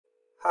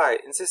Hi,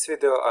 in this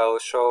video I'll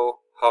show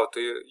how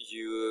to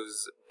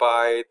use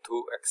BAI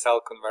to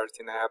Excel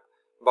converting app.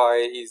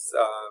 BAI is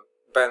a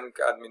bank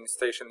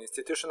administration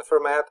institution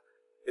format.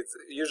 It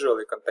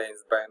usually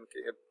contains bank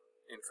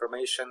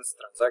information,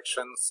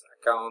 transactions,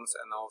 accounts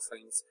and all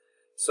things.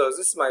 So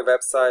this is my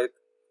website.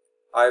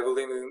 I will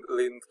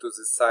link to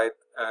this site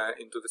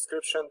into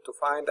description. To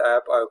find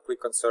app, I'll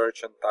click on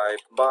search and type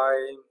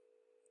BAI,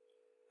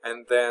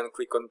 and then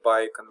click on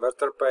BAI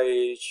converter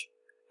page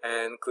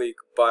and click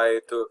BAI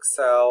to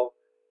Excel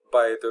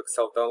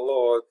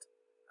download,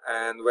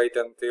 and wait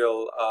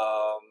until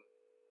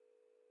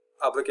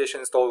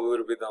application install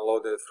will be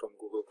downloaded from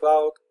Google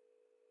Cloud.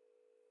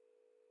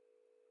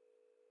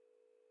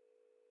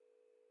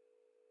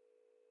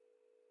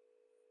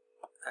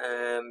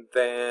 And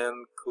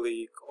then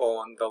click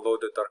on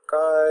downloaded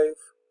archive,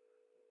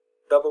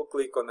 double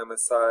click on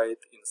MSI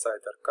inside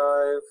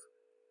archive,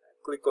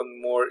 click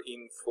on more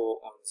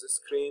info on the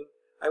screen.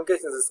 I'm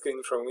getting the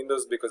screen from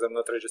Windows because I'm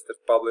not registered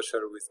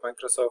publisher with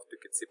Microsoft. You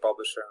can see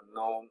publisher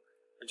unknown.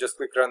 I just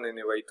click run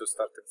anyway to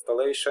start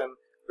installation.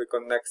 Click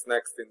on next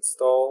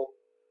install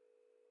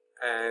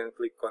and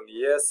click on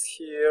yes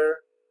here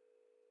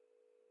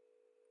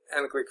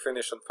and click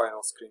finish on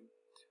final screen.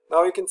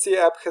 Now you can see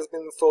app has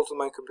been installed on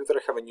my computer.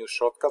 I have a new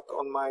shortcut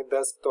on my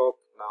desktop.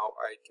 Now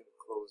I can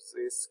close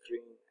this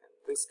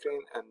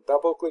screen and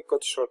double click on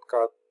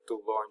shortcut to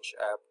launch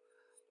app.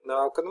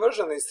 Now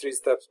conversion is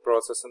 3-step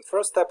process, and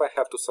first step I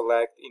have to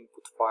select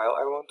input file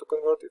I want to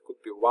convert. It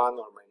could be one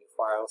or many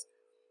files.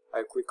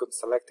 I click on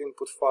select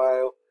input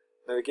file,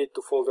 navigate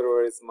to folder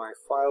where is my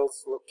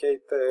files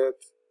located.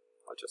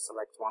 I'll just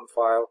select one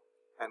file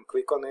and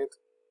click on it,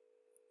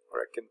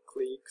 or I can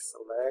click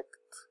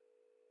select,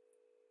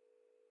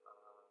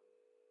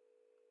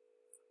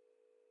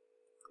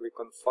 click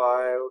on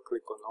file,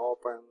 click on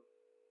open,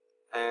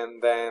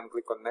 and then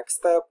click on next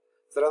step.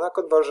 There are no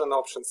conversion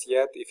options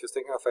yet. If you're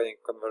thinking of any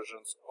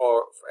conversions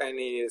or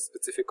any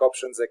specific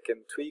options that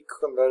can tweak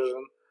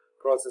conversion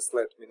process,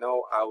 let me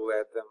know. I will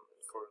add them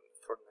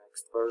for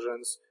next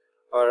versions.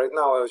 Right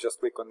now I'll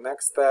just click on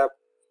next step,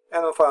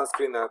 and on final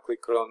screen I'll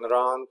click on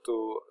run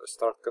to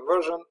start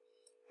conversion.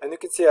 And you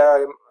can see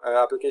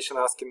application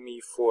asking me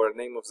for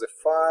name of the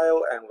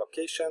file and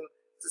location.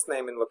 This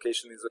name and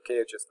location is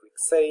okay. I just click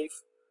save.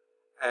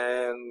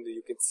 And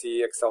you can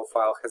see Excel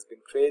file has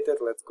been created.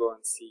 Let's go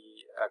and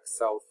see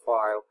Excel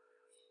file.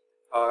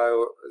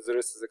 There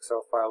is this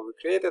Excel file we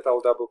created.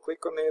 I'll double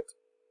click on it.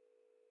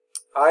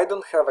 I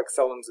don't have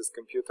Excel on this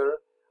computer.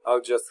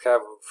 I'll just have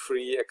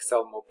free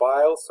Excel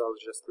mobile, so I'll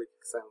just click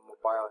Excel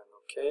mobile and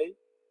OK.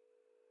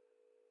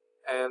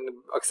 And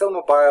Excel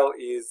mobile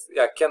is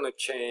cannot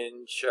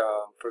change,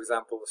 for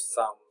example,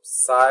 some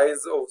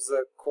size of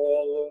the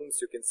columns.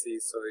 You can see,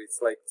 so it's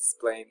like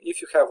displaying.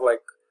 If you have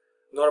like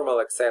normal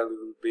Excel, you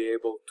will be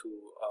able to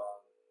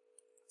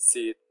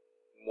see it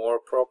more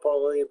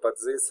properly, but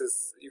this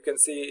is, you can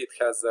see it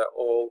has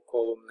all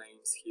column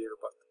names here,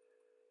 but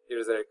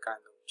here's a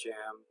kind of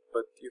jam.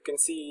 But you can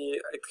see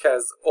it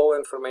has all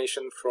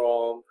information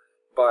from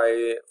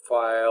BAI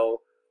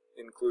file,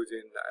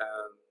 including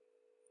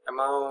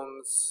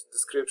amounts,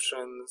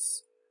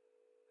 descriptions,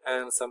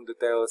 and some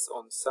details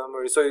on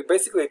summary. So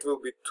basically it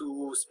will be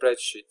two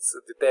spreadsheets,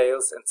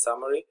 details and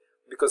summary,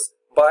 because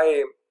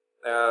BAI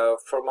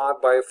format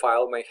BAI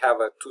file may have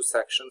two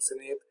sections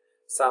in it,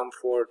 some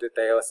for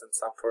details and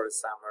some for a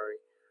summary.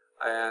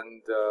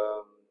 And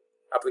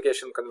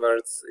application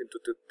converts into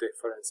two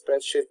different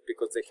spreadsheets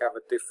because they have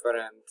a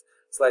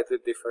slightly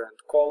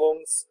different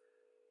columns,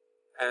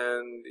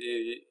 and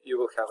you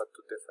will have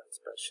two different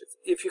spreadsheets.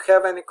 If you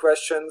have any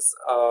questions,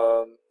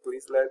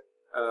 please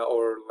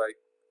or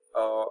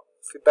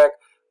feedback,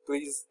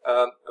 please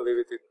leave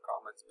it in the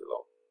comments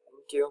below.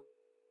 Thank you.